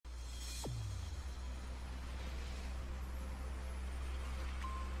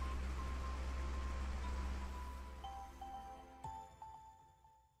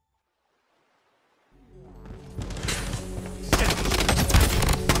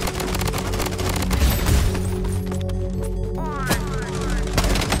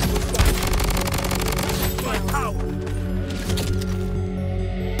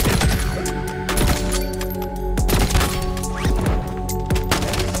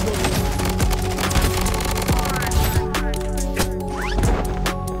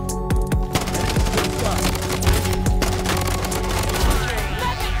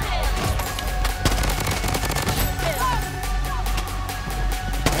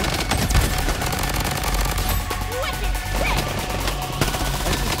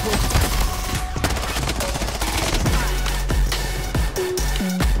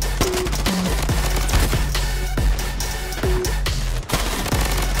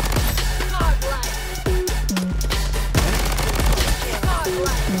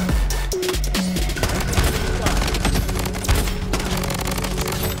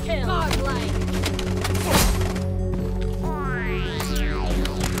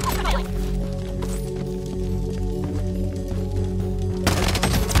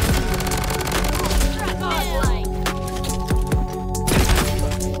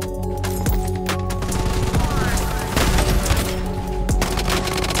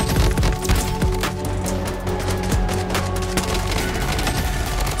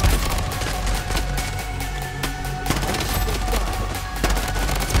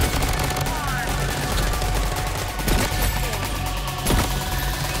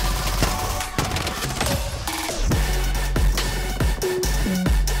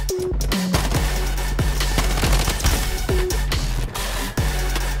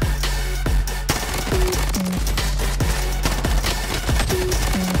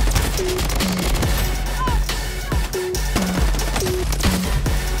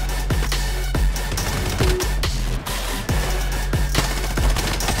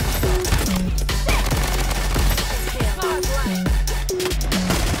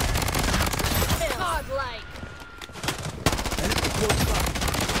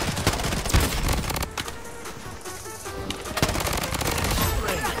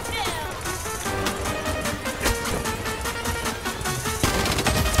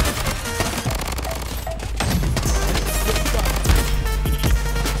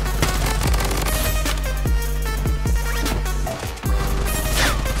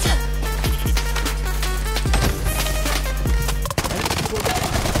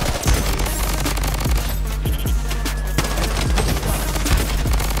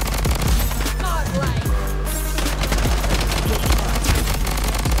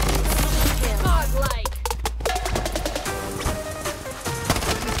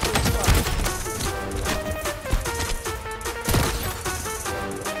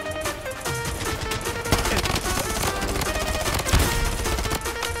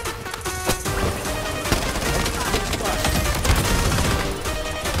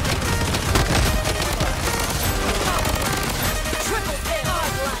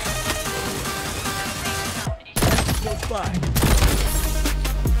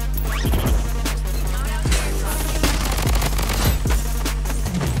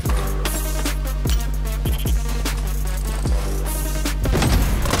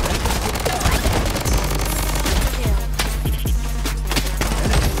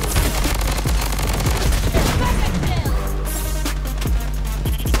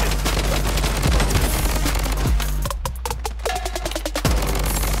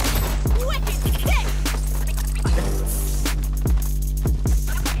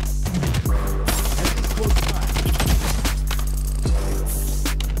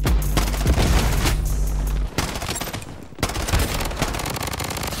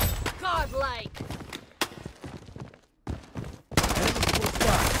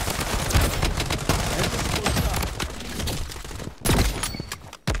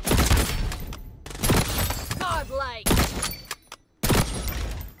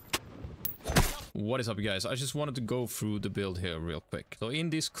What is up, guys? I just wanted to go through the build here real quick. So in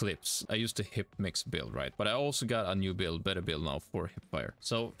these clips, I used the hip mix build, right? But I also got a new build, better build now for hipfire.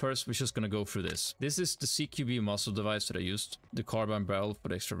 So first, we're just gonna go through this. This is the CQB muzzle device that I used. The carbine barrel for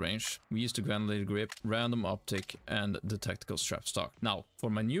the extra range. We used the granulated grip, random optic, and the tactical strap stock. Now,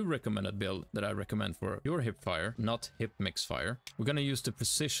 for my new recommended build that I recommend for your hipfire, not hip mix fire, we're gonna use the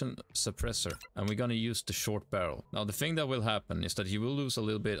precision suppressor, and we're gonna use the short barrel. Now, the thing that will happen is that you will lose a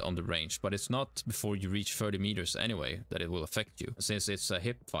little bit on the range, but it's not before you reach 30 meters anyway that it will affect you. Since it's a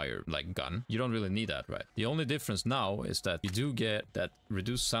hip fire like gun, you don't really need that, right? The only difference now is that you do get that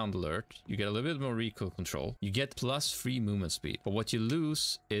reduced sound alert, you get a little bit more recoil control, you get +3 movement speed, but what you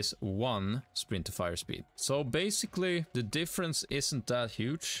lose is 1 sprint to fire speed. So basically the difference isn't that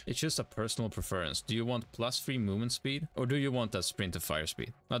huge, it's just a personal preference. Do you want +3 movement speed or do you want that sprint to fire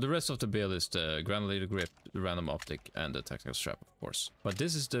speed? Now the rest of the build is the granulated grip, the random optic, and the tactical strap, of course. But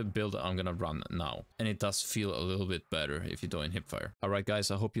this is the build I'm gonna run now, and it does feel a little bit better if you do in hipfire. Alright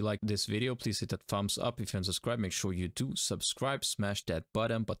guys, I hope you liked this video. Please hit that thumbs up. If you haven't subscribed, make sure you do subscribe, smash that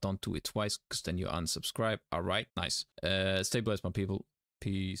button, but don't do it twice because then you unsubscribe. Alright, nice. Stay blessed, my people.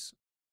 Peace.